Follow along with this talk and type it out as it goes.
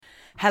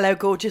Hello,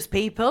 gorgeous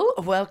people.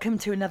 Welcome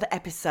to another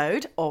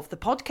episode of the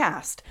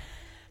podcast.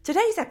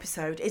 Today's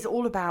episode is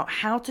all about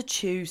how to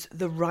choose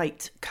the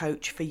right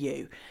coach for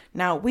you.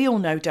 Now, we all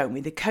know, don't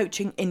we, the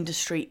coaching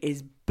industry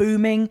is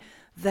booming.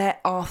 There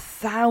are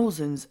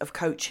thousands of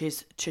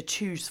coaches to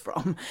choose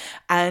from.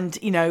 And,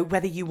 you know,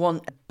 whether you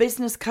want a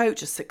business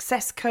coach, a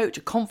success coach,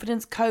 a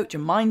confidence coach, a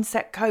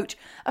mindset coach,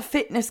 a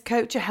fitness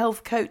coach, a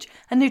health coach,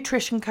 a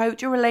nutrition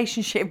coach, a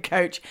relationship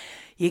coach,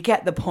 you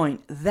get the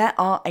point. There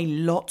are a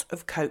lot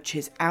of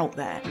coaches out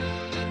there.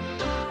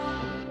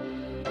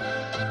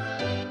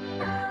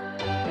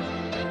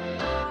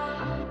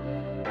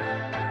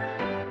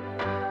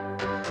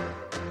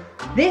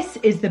 This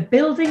is the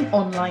Building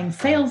Online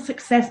Sales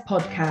Success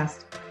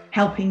podcast,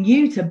 helping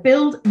you to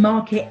build,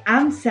 market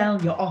and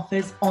sell your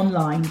offers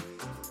online.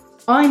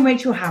 I'm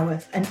Rachel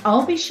Howarth and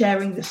I'll be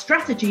sharing the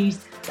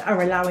strategies that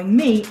are allowing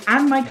me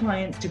and my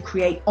clients to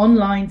create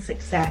online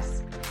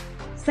success.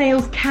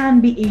 Sales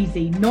can be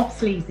easy, not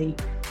sleazy,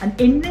 and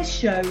in this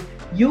show,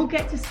 you'll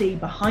get to see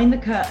behind the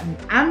curtain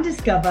and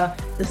discover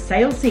the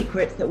sales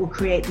secrets that will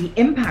create the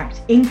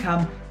impact,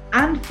 income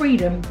and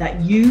freedom that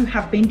you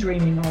have been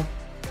dreaming of.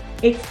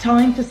 It's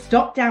time to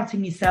stop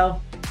doubting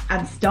yourself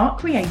and start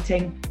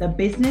creating the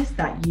business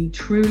that you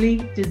truly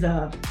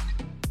deserve.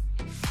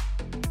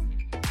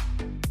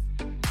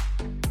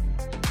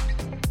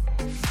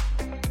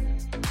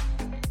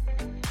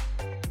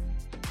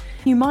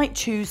 You might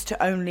choose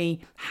to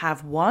only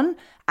have one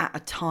at a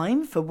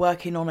time for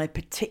working on a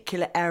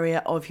particular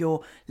area of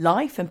your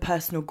life and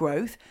personal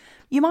growth.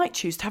 You might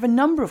choose to have a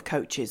number of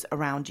coaches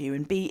around you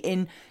and be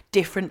in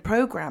different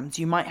programs.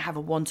 You might have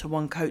a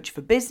one-to-one coach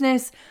for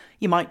business.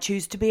 You might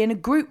choose to be in a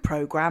group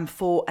program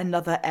for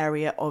another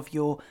area of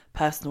your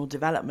personal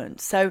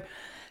development. So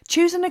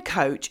choosing a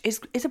coach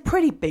is a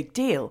pretty big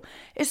deal,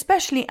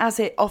 especially as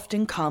it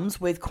often comes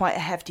with quite a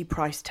hefty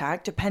price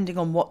tag, depending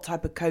on what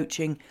type of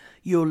coaching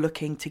you're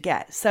looking to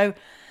get. So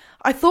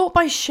I thought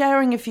by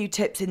sharing a few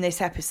tips in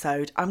this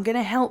episode, I'm going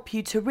to help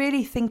you to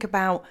really think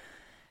about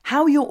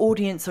how your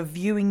audience are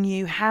viewing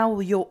you,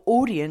 how your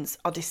audience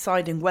are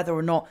deciding whether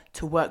or not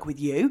to work with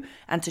you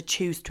and to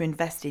choose to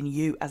invest in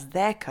you as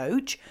their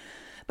coach.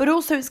 But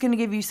also it's going to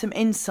give you some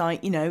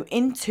insight,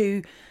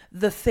 into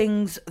the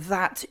things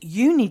that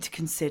you need to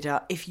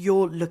consider if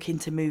you're looking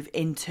to move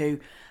into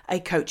a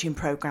coaching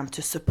program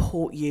to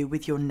support you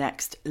with your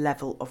next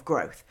level of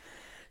growth.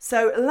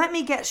 So let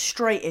me get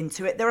straight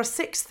into it. There are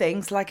 6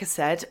 things, like I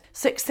said,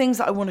 6 things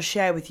that I want to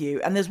share with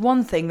you. And there's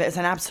one thing that is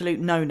an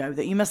absolute no-no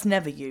that you must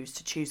never use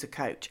to choose a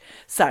coach.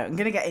 So I'm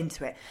going to get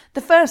into it.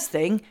 The first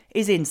thing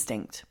is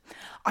instinct.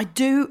 I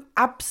do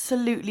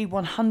absolutely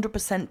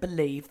 100%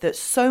 believe that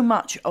so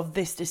much of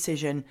this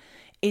decision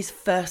is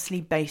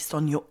firstly based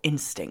on your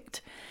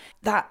instinct.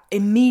 That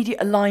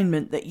immediate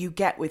alignment that you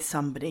get with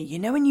somebody.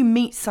 When you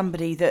meet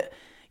somebody that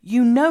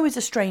you know is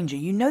a stranger,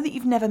 you know that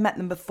you've never met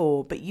them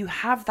before, but you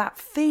have that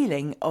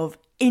feeling of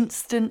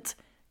instant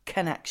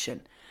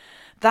connection.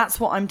 That's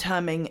what I'm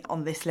terming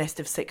on this list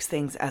of 6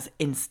 things as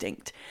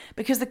instinct.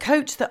 Because the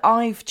coach that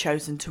I've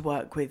chosen to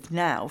work with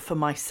now for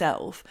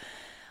myself,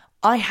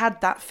 I had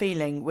that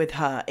feeling with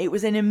her. It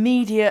was an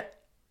immediate,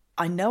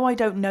 I know I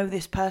don't know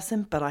this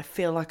person, but I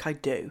feel like I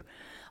do.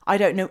 I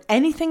don't know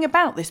anything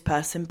about this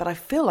person, but I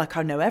feel like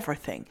I know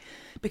everything.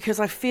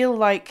 Because I feel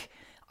like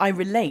I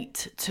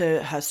relate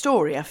to her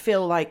story. I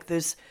feel like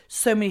there's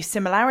so many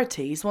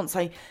similarities. Once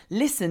I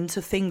listen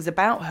to things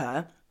about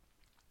her,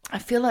 I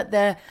feel like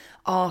there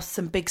are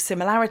some big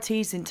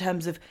similarities in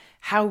terms of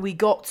how we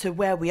got to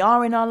where we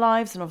are in our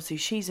lives. And obviously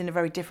she's in a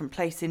very different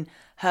place in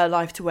her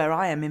life to where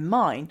I am in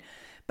mine.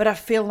 But I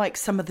feel like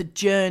some of the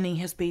journey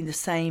has been the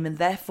same and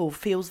therefore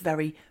feels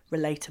very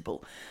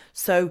relatable.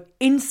 So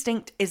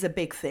instinct is a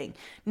big thing.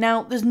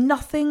 Now, there's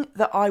nothing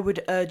that I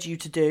would urge you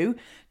to do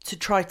to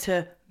try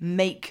to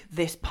make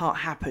this part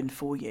happen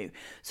for you.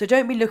 So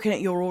don't be looking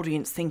at your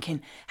audience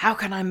thinking, how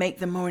can I make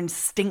them more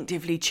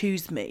instinctively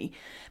choose me?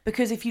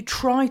 Because if you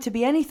try to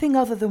be anything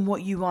other than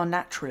what you are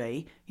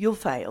naturally, you'll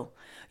fail.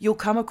 You'll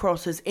come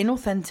across as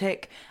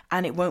inauthentic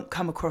and it won't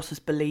come across as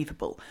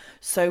believable.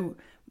 So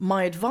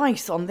my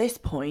advice on this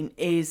point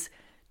is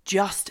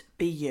just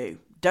be you.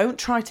 Don't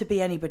try to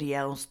be anybody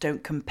else.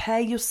 Don't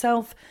compare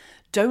yourself.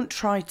 Don't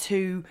try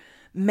to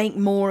make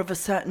more of a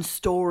certain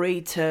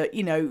story to,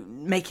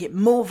 make it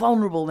more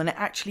vulnerable than it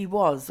actually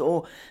was,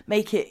 or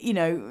make it,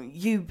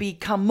 you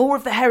become more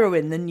of the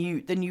heroine than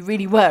you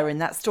really were in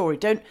that story.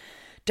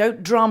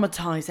 Don't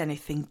dramatize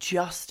anything.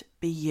 Just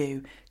be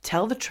you.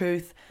 Tell the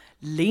truth.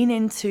 Lean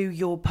into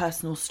your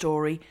personal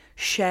story.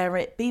 Share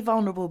it. Be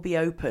vulnerable. Be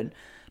open.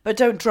 But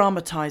don't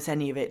dramatize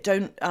any of it.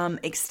 Don't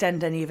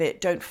extend any of it.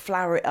 Don't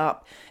flower it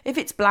up. If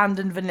it's bland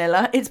and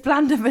vanilla, it's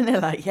bland and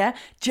vanilla, yeah?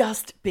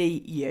 Just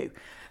be you.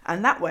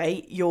 And that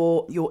way,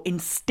 your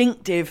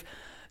instinctive,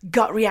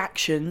 gut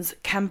reactions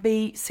can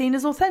be seen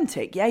as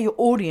authentic. Yeah, your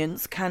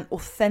audience can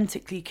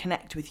authentically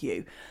connect with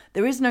you.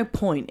 There is no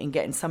point in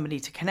getting somebody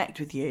to connect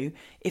with you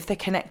if they're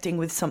connecting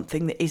with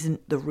something that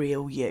isn't the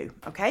real you.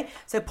 Okay,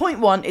 so point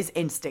 1 is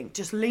instinct.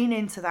 Just lean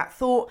into that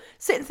thought,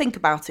 sit and think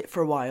about it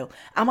for a while.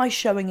 Am I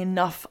showing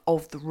enough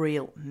of the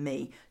real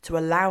me to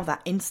allow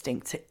that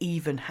instinct to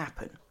even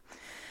happen?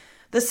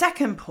 The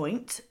second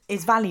point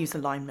is values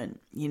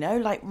alignment,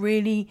 like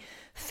really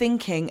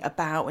thinking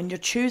about when you're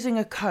choosing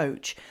a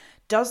coach,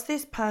 does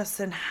this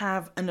person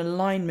have an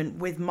alignment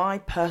with my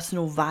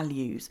personal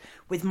values,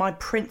 with my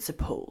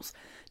principles?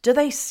 Do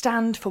they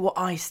stand for what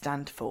I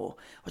stand for?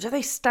 Or do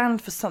they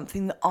stand for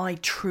something that I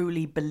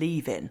truly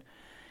believe in?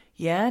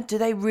 Yeah, do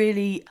they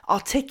really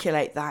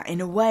articulate that in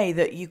a way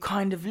that you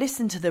kind of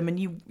listen to them and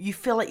you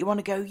feel like you want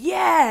to go,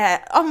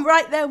 yeah, I'm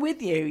right there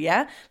with you,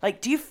 yeah? Like,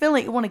 do you feel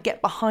like you want to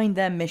get behind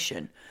their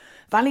mission?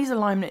 Values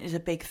alignment is a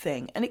big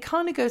thing, and it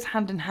kind of goes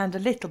hand in hand a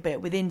little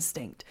bit with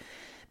instinct.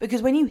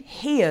 Because when you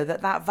hear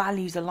that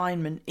values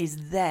alignment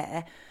is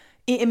there,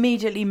 it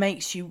immediately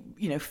makes you,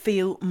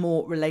 feel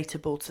more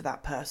relatable to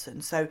that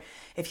person. So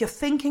if you're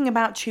thinking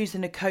about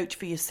choosing a coach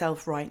for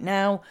yourself right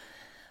now,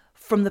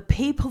 from the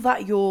people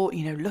that you're,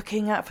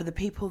 looking at, for the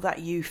people that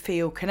you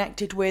feel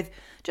connected with,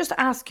 just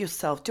ask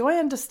yourself, do I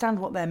understand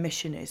what their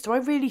mission is? Do I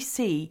really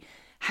see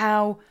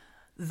how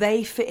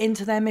they fit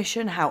into their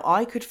mission, how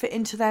I could fit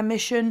into their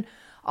mission?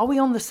 Are we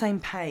on the same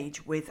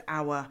page with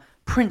our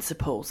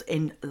principles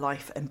in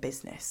life and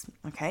business?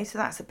 Okay, so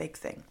that's a big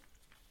thing.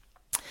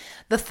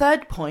 The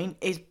third point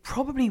is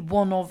probably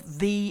one of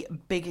the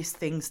biggest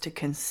things to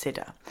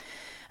consider,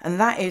 and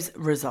that is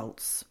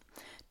results.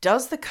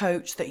 Does the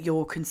coach that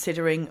you're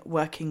considering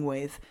working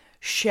with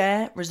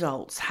share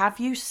results? Have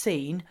you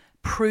seen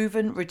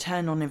proven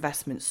return on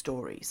investment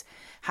stories?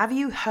 Have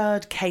you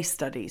heard case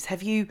studies?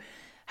 Have you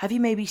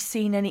maybe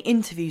seen any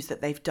interviews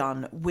that they've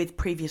done with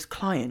previous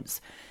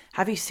clients?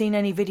 Have you seen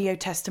any video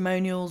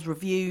testimonials,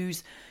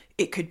 reviews?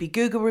 It could be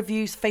Google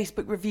reviews,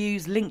 Facebook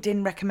reviews,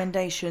 LinkedIn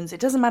recommendations. It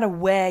doesn't matter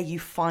where you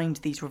find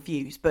these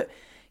reviews, but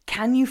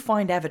can you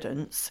find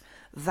evidence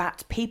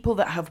that people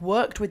that have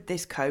worked with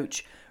this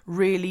coach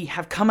really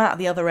have come out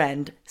the other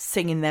end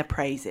singing their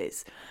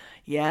praises?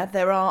 Yeah,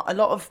 there are a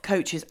lot of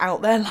coaches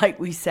out there, like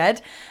we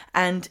said,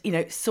 and,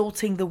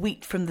 sorting the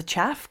wheat from the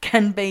chaff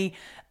can be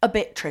a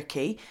bit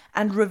tricky,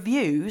 and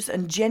reviews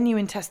and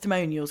genuine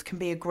testimonials can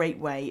be a great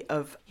way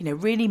of,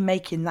 really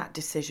making that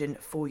decision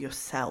for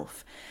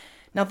yourself.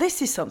 Now,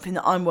 this is something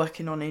that I'm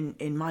working on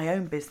in my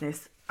own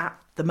business at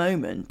the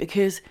moment,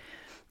 because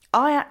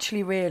I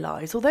actually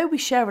realise, although we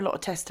share a lot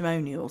of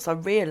testimonials, I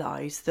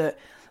realise that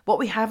what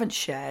we haven't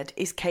shared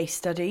is case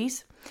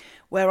studies,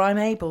 where I'm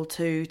able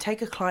to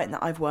take a client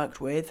that I've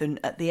worked with and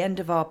at the end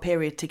of our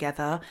period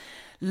together,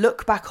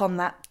 look back on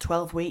that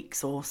 12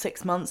 weeks or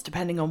 6 months,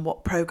 depending on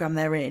what program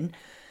they're in,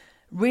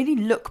 really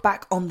look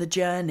back on the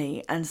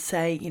journey and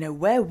say,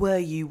 where were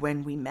you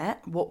when we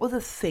met? What were the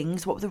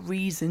things, what were the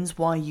reasons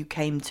why you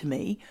came to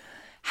me?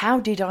 How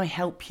did I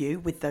help you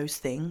with those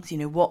things?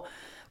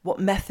 What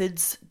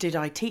methods did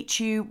I teach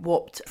you?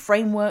 What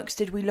frameworks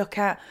did we look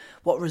at?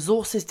 What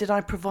resources did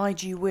I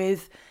provide you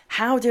with?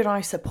 How did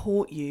I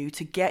support you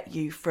to get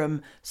you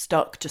from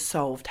stuck to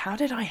solved? How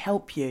did I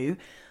help you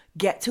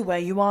get to where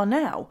you are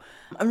now?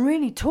 And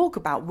really talk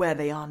about where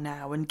they are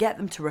now and get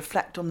them to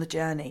reflect on the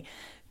journey.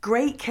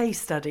 Great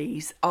case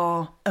studies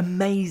are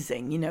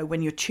amazing.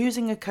 When you're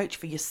choosing a coach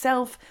for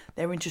yourself,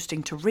 they're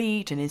interesting to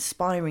read and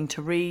inspiring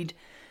to read.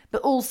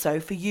 But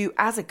also for you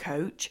as a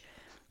coach,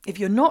 if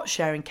you're not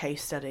sharing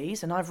case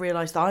studies, and I've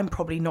realised I'm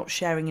probably not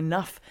sharing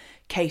enough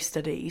case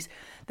studies,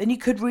 then you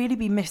could really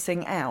be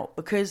missing out,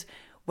 because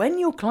when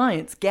your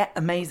clients get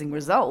amazing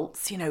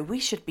results, we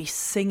should be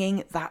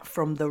singing that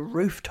from the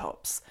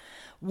rooftops.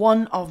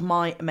 One of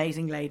my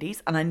amazing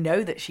ladies, and I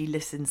know that she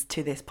listens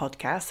to this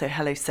podcast, so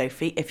hello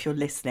Sophie, if you're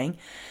listening,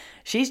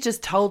 she's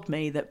just told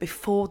me that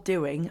before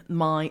doing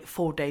my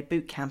 4-day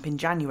bootcamp in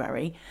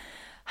January,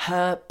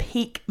 her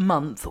peak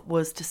month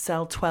was to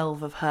sell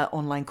 12 of her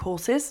online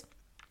courses.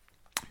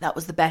 That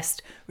was the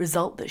best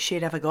result that she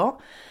had ever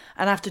got.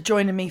 And after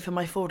joining me for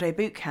my 4-day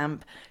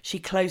bootcamp, she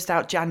closed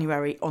out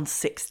January on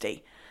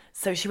 60.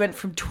 So she went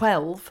from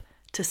 12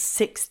 to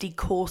 60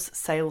 course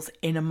sales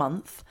in a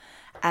month.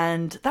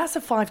 And that's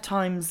a 5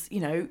 times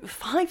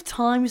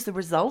the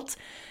result.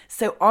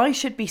 So I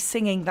should be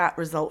singing that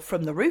result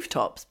from the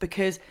rooftops,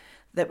 because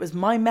that was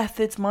my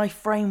methods, my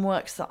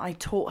frameworks that I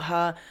taught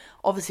her.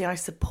 Obviously, I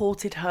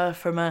supported her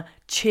from a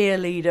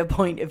cheerleader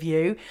point of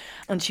view,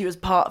 and she was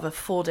part of a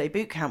 4-day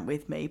bootcamp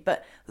with me.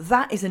 But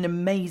that is an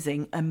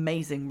amazing,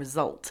 amazing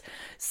result.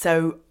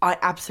 So I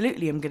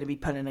absolutely am going to be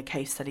putting a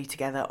case study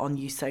together on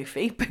you,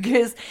 Sophie,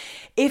 because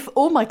if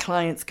all my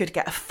clients could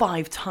get a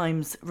 5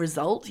 times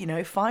result,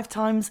 5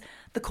 times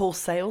the course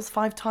sales,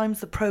 5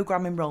 times the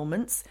program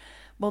enrollments,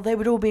 well, they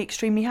would all be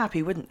extremely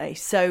happy, wouldn't they?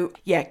 So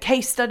yeah,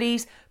 case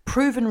studies,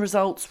 proven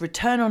results,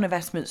 return on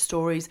investment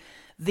stories.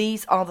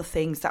 These are the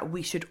things that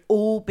we should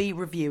all be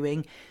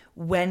reviewing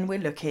when we're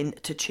looking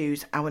to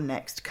choose our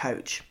next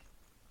coach.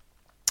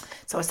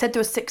 So I said there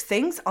were 6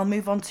 things. I'll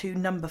move on to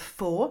number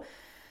 4.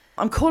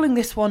 I'm calling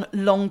this one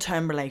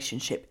long-term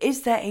relationship.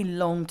 Is there a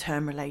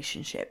long-term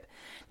relationship?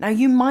 Now,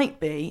 you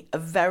might be a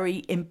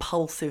very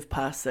impulsive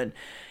person.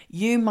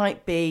 You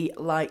might be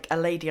like a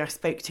lady I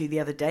spoke to the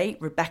other day,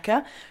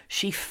 Rebecca.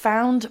 She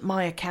found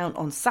my account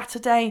on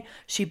Saturday.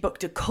 She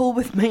booked a call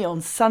with me on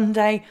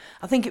Sunday.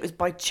 I think it was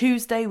by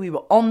Tuesday we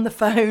were on the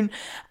phone.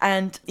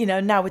 And,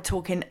 now we're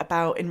talking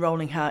about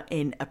enrolling her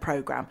in a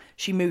program.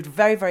 She moved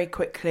very, very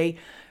quickly.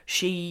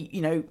 She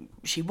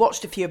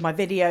watched a few of my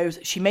videos.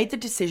 She made the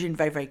decision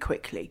very, very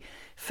quickly.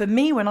 For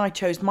me, when I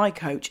chose my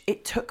coach,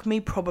 it took me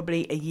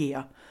probably a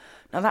year.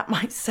 Now, that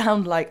might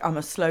sound like I'm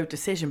a slow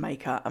decision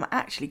maker. I'm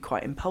actually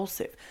quite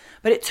impulsive.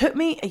 But it took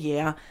me a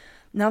year.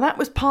 Now, that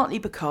was partly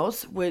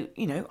because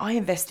I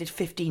invested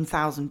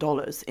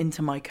 $15,000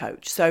 into my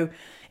coach. So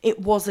it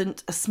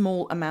wasn't a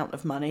small amount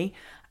of money.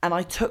 And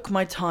I took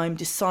my time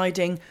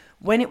deciding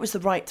when it was the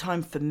right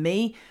time for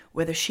me,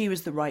 whether she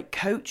was the right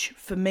coach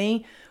for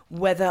me,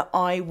 whether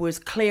I was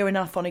clear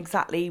enough on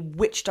exactly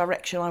which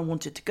direction I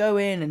wanted to go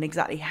in and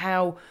exactly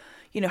how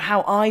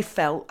I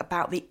felt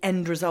about the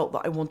end result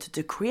that I wanted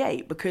to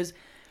create. Because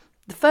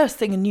the first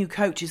thing a new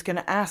coach is going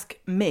to ask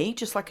me,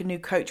 just like a new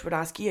coach would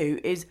ask you,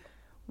 is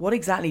what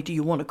exactly do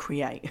you want to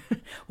create?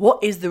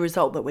 What is the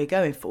result that we're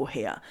going for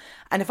here?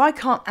 And if I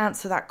can't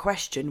answer that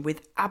question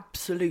with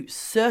absolute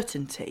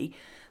certainty,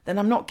 then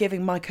I'm not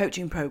giving my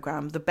coaching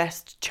program the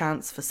best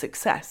chance for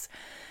success.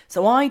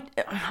 So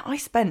I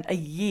spent a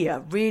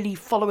year really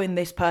following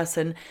this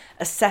person,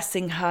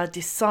 assessing her,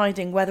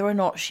 deciding whether or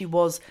not she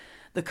was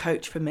the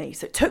coach for me.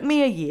 So it took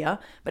me a year,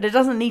 but it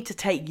doesn't need to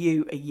take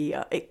you a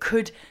year. It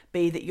could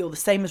be that you're the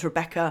same as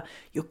Rebecca.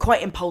 You're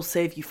quite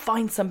impulsive. You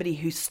find somebody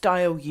whose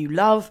style you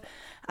love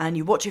and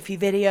you watch a few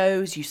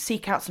videos, you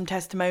seek out some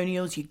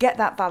testimonials, you get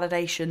that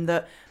validation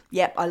that,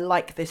 yep, I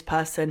like this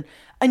person,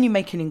 and you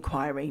make an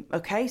inquiry.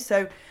 Okay,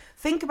 so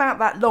think about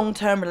that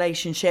long-term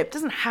relationship. It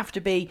doesn't have to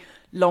be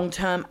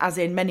long-term as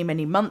in many,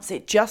 many months.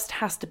 It just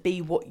has to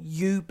be what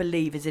you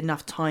believe is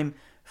enough time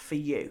for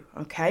you.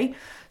 Okay,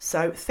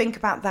 so think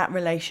about that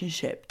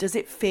relationship. Does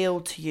it feel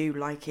to you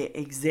like it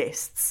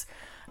exists,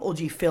 or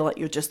do you feel like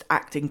you're just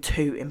acting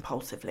too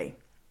impulsively?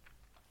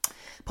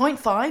 Point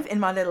 5 in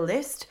my little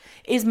list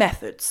is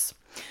methods.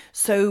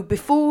 So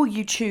before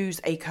you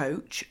choose a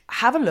coach,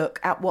 have a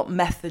look at what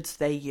methods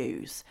they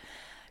use,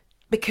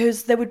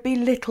 because there would be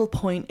little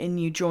point in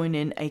you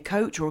joining a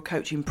coach or a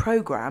coaching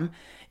program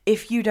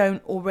if you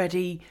don't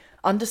already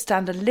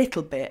understand a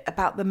little bit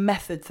about the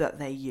methods that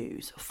they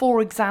use.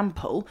 For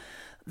example,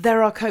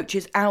 there are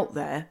coaches out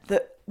there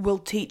that will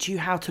teach you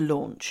how to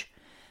launch.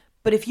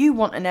 But if you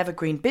want an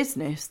evergreen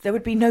business, there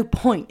would be no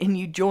point in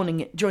you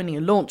joining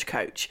a launch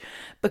coach,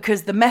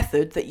 because the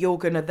method that you're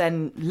going to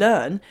then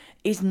learn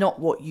is not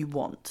what you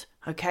want.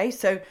 Okay,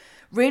 so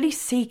really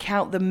seek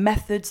out the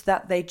methods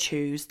that they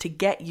choose to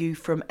get you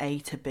from A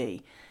to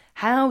B.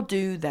 How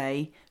do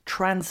they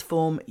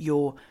transform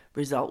your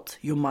result,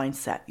 your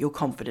mindset, your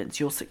confidence,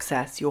 your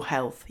success, your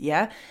health?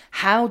 Yeah.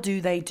 How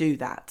do they do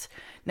that?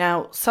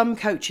 Now, some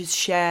coaches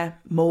share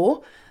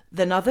more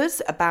than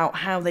others about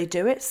how they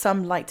do it.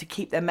 Some like to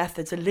keep their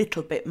methods a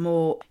little bit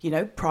more,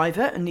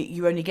 private, and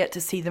you only get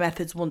to see the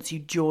methods once you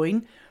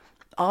join.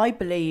 I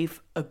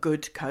believe a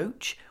good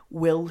coach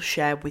will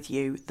share with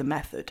you the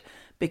method,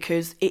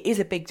 because it is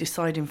a big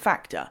deciding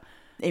factor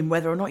in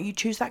whether or not you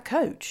choose that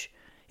coach.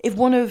 If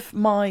one of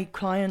my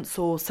clients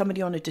or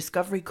somebody on a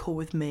discovery call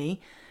with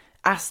me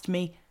asked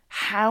me,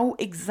 how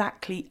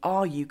exactly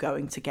are you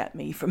going to get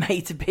me from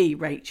A to B,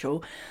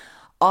 Rachel?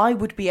 I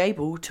would be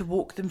able to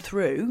walk them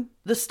through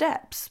the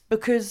steps,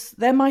 because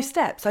they're my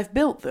steps. I've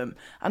built them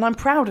and I'm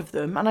proud of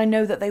them and I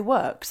know that they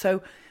work.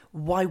 So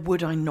why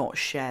would I not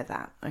share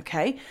that?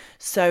 Okay.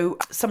 So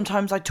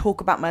sometimes I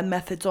talk about my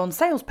methods on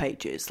sales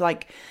pages.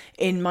 Like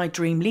in my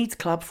Dream Leads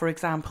Club, for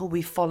example,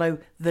 we follow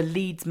the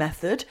leads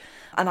method,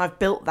 and I've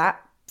built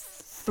that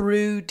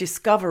through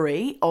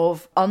discovery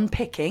of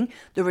unpicking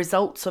the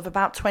results of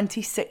about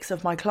 26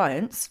 of my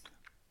clients.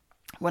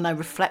 When I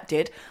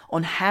reflected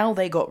on how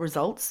they got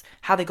results,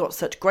 how they got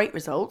such great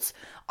results,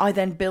 I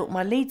then built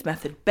my leads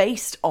method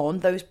based on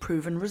those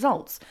proven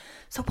results.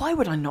 So why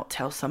would I not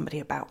tell somebody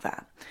about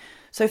that?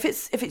 So if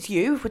it's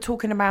you, if we're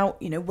talking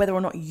about, whether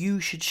or not you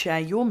should share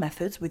your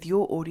methods with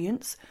your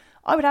audience,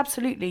 I would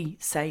absolutely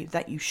say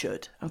that you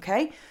should,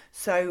 okay?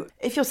 So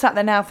if you're sat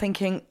there now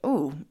thinking,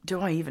 oh, do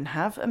I even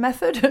have a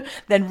method?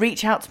 Then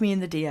reach out to me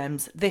in the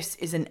DMs. This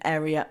is an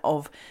area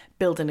of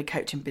building a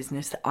coaching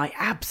business that I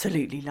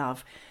absolutely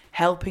love.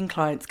 Helping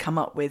clients come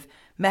up with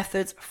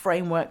methods,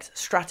 frameworks,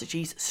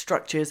 strategies,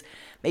 structures,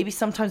 maybe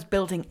sometimes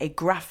building a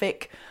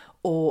graphic,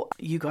 or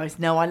you guys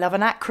know I love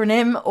an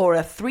acronym, or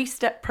a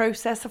 3-step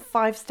process, a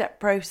 5-step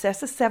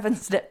process, a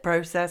 7-step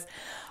process.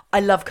 I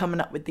love coming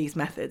up with these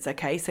methods,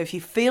 okay? So if you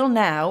feel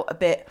now a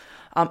bit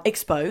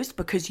exposed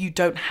because you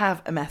don't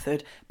have a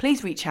method,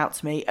 please reach out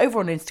to me over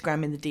on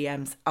Instagram in the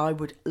DMs. I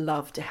would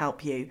love to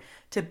help you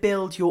to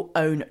build your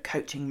own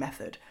coaching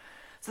method.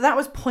 So that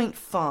was point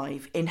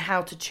 5 in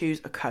how to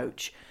choose a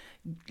coach.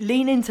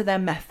 lean into their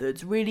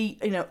methods, really,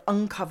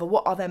 uncover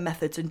what are their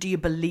methods and do you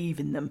believe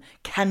in them?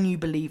 Can you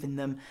believe in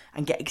them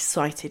and get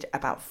excited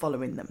about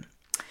following them?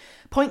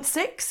 Point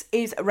 6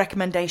 is a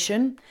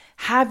recommendation.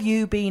 Have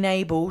you been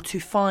able to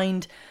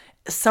find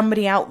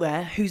somebody out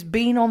there who's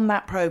been on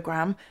that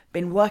program,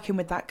 been working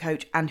with that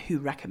coach, and who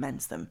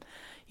recommends them?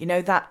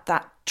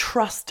 That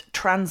trust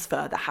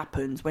transfer that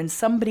happens when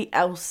somebody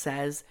else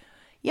says,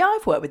 yeah,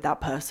 I've worked with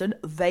that person,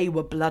 they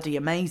were bloody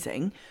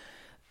amazing.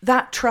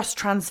 That trust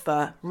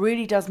transfer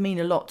really does mean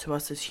a lot to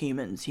us as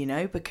humans,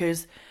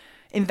 because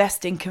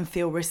investing can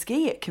feel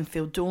risky, it can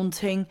feel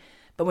daunting,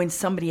 but when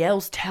somebody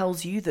else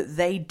tells you that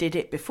they did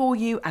it before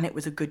you and it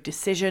was a good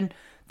decision,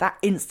 that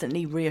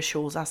instantly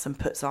reassures us and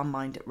puts our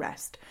mind at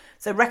rest.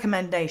 So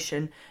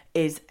recommendation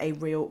is a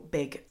real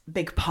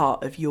big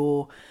part of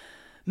your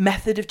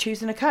method of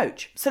choosing a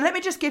coach. So let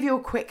me just give you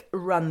a quick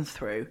run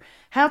through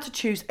how to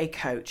choose a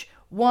coach.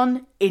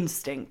 1,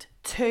 instinct.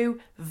 2,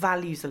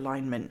 values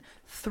alignment.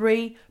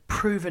 3,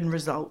 proven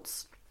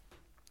results.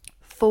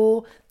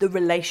 4, the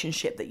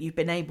relationship that you've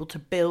been able to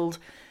build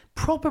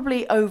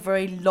probably over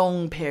a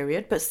long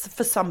period, but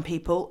for some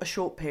people, a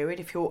short period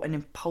if you're an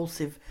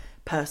impulsive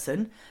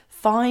person.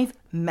 5,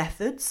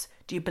 methods.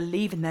 Do you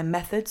believe in their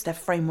methods, their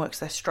frameworks,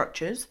 their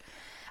structures?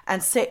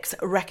 And 6,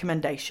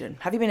 recommendation.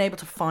 Have you been able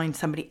to find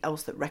somebody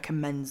else that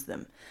recommends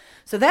them?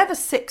 So they're the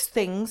 6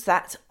 things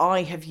that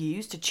I have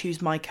used to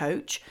choose my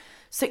coach.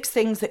 6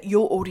 things that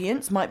your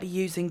audience might be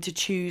using to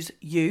choose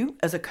you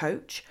as a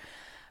coach.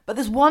 But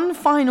there's one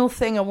final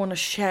thing I want to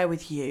share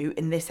with you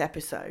in this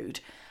episode.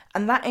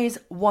 And that is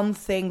one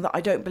thing that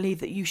I don't believe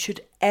that you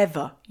should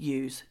ever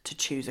use to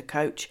choose a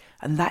coach.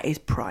 And that is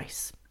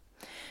price.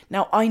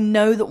 Now, I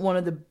know that one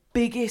of the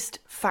biggest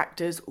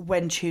factors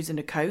when choosing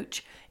a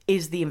coach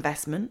is the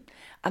investment.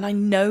 And I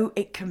know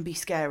it can be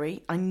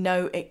scary. I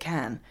know it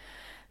can.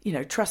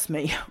 Trust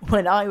me,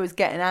 when I was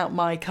getting out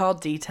my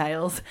card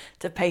details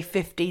to pay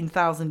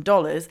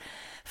 $15,000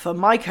 for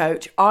my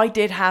coach, I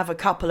did have a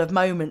couple of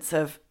moments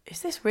of,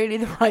 is this really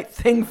the right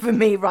thing for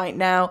me right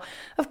now?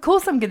 Of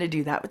course I'm going to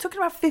do that. We're talking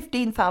about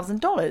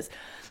 $15,000.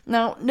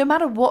 Now, no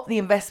matter what the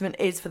investment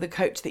is for the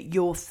coach that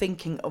you're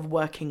thinking of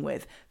working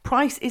with,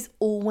 price is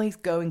always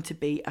going to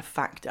be a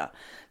factor.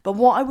 But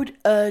what I would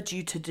urge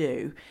you to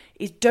do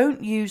is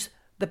don't use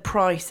the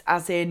price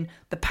as in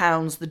the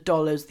pounds, the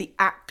dollars, the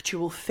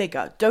actual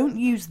figure. Don't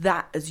use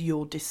that as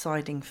your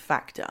deciding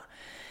factor.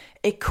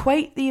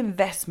 Equate the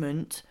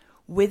investment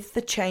with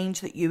the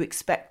change that you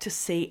expect to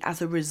see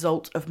as a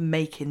result of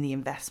making the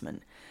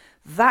investment.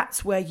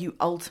 That's where you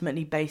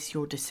ultimately base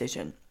your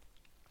decision.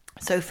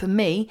 So for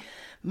me,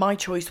 my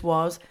choice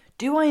was,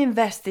 do I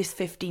invest this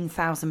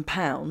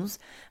 £15,000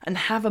 and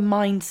have a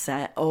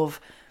mindset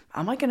of,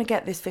 am I going to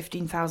get this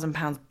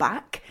 £15,000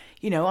 back?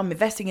 I'm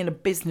investing in a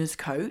business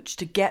coach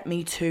to get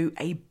me to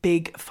a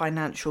big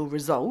financial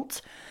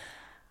result.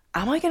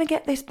 Am I going to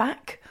get this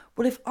back?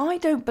 Well, if I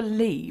don't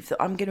believe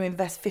that I'm going to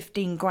invest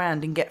 15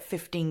 grand and get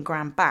 15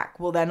 grand back,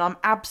 well, then I'm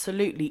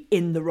absolutely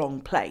in the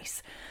wrong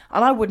place.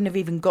 And I wouldn't have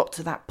even got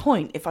to that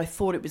point if I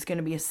thought it was going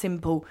to be a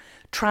simple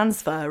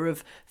transfer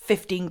of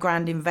 15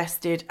 grand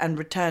invested and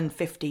return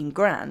 15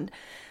 grand.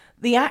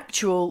 The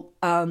actual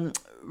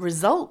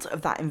result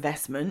of that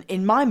investment,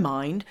 in my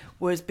mind,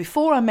 was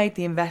before I made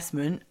the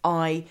investment,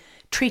 I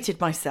treated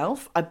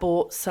myself. I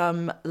bought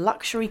some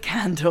luxury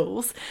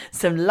candles,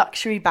 some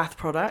luxury bath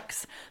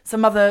products,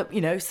 some other,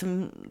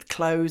 some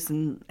clothes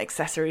and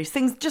accessories,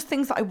 things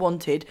that I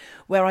wanted,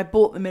 where I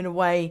bought them in a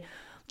way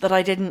that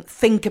I didn't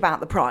think about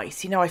the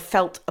price. I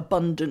felt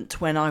abundant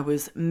when I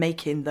was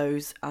making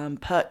those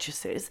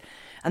purchases.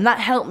 And that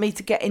helped me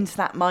to get into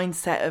that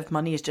mindset of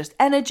money is just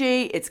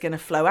energy, it's going to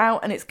flow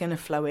out and it's going to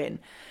flow in.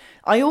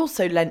 I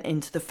also lent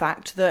into the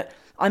fact that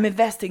I'm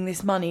investing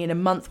this money in a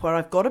month where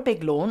I've got a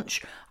big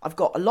launch, I've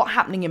got a lot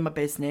happening in my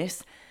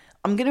business.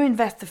 I'm going to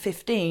invest the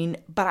 15,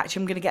 but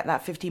actually I'm going to get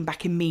that 15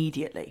 back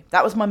immediately.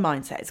 That was my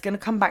mindset. It's going to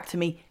come back to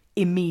me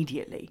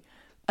immediately.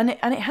 And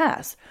it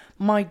has.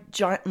 My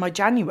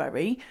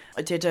January,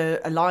 I did a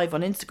live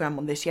on Instagram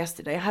on this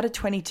yesterday. I had a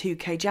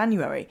 22k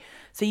January.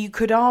 So you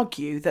could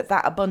argue that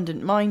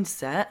abundant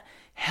mindset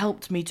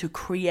helped me to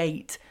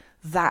create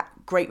that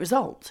great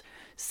result.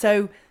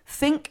 So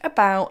think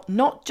about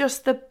not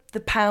just the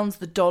pounds,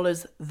 the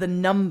dollars, the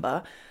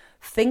number.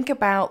 Think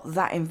about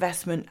that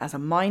investment as a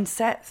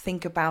mindset.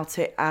 Think about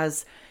it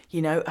as,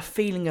 a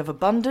feeling of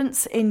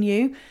abundance in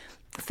you.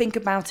 Think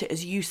about it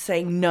as you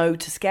saying no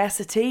to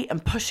scarcity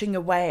and pushing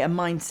away a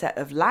mindset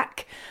of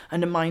lack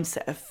and a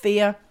mindset of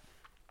fear,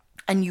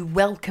 and you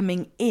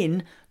welcoming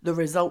in the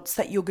results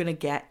that you're going to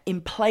get in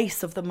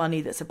place of the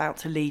money that's about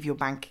to leave your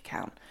bank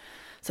account.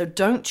 So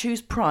don't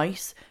choose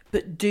price,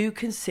 but do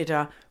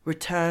consider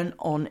return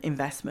on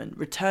investment.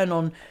 Return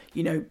on,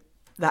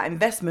 that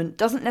investment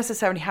doesn't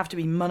necessarily have to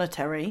be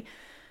monetary,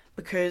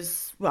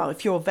 because, well,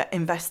 if you're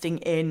investing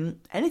in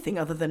anything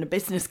other than a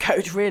business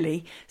coach,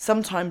 really,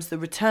 sometimes the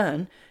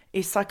return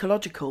is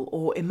psychological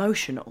or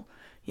emotional.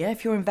 Yeah,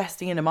 if you're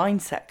investing in a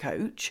mindset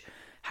coach,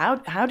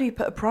 How do you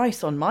put a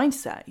price on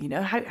mindset?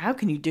 How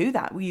can you do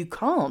that? Well, you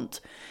can't.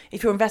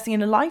 If you're investing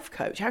in a life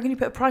coach, how can you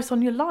put a price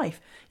on your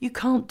life? You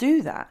can't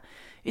do that.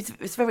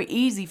 It's very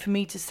easy for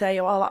me to say,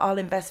 I'll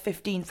invest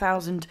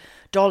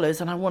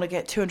 $15,000 and I want to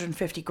get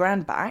 250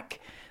 grand back.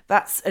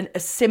 That's a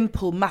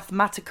simple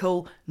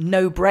mathematical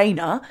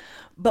no-brainer.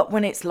 But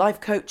when it's life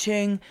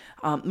coaching,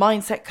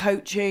 mindset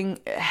coaching,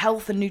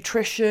 health and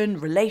nutrition,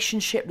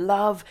 relationship,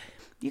 love,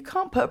 you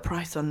can't put a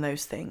price on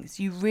those things.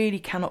 You really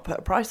cannot put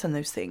a price on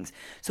those things.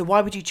 So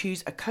why would you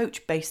choose a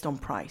coach based on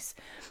price?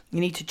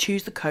 You need to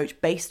choose the coach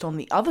based on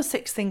the other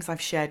 6 things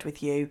I've shared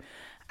with you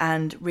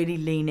and really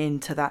lean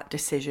into that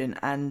decision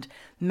and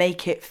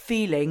make it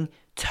feeling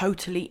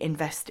totally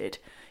invested.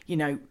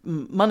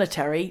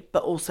 Monetary,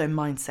 but also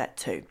mindset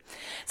too.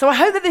 So I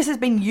hope that this has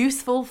been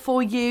useful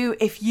for you.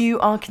 If you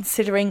are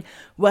considering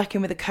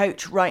working with a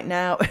coach right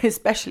now,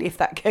 especially if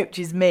that coach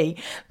is me,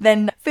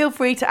 then feel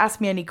free to ask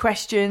me any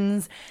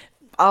questions.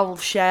 I'll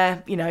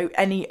share,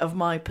 any of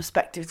my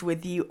perspectives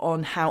with you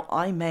on how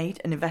I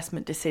made an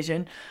investment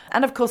decision.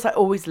 And of course, I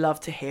always love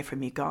to hear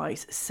from you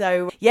guys.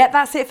 So yeah,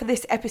 that's it for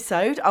this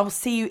episode. I will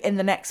see you in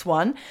the next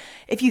one.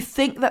 If you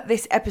think that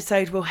this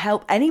episode will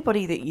help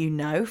anybody that you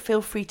know,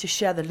 feel free to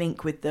share the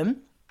link with them.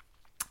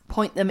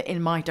 Point them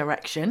in my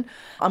direction.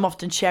 I'm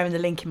often sharing the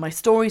link in my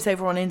stories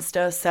over on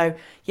Insta. So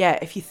yeah,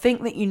 if you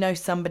think that you know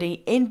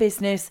somebody in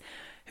business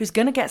who's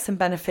going to get some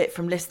benefit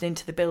from listening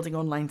to the Building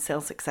Online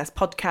Sales Success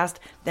podcast,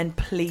 then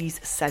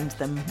please send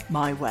them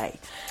my way.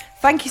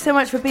 Thank you so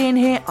much for being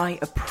here. I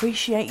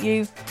appreciate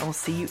you. I'll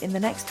see you in the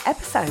next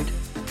episode.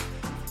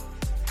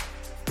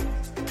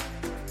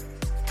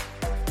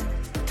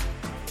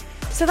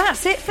 So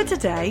that's it for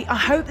today. I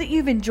hope that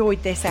you've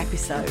enjoyed this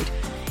episode.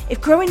 If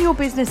growing your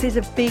business is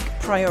a big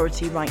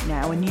priority right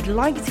now and you'd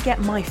like to get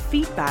my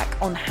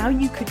feedback on how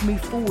you could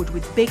move forward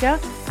with bigger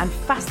and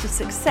faster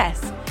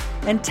success,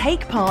 then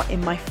take part in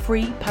my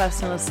free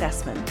personal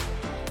assessment.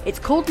 It's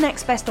called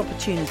Next Best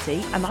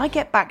Opportunity, and I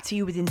get back to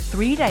you within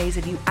 3 days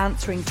of you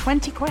answering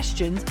 20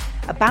 questions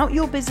about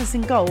your business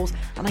and goals,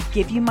 and I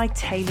give you my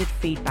tailored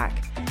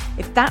feedback.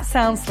 If that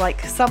sounds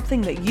like something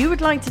that you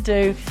would like to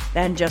do,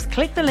 then just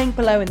click the link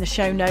below in the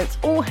show notes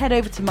or head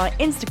over to my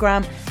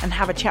Instagram and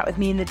have a chat with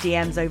me in the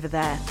DMs over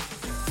there.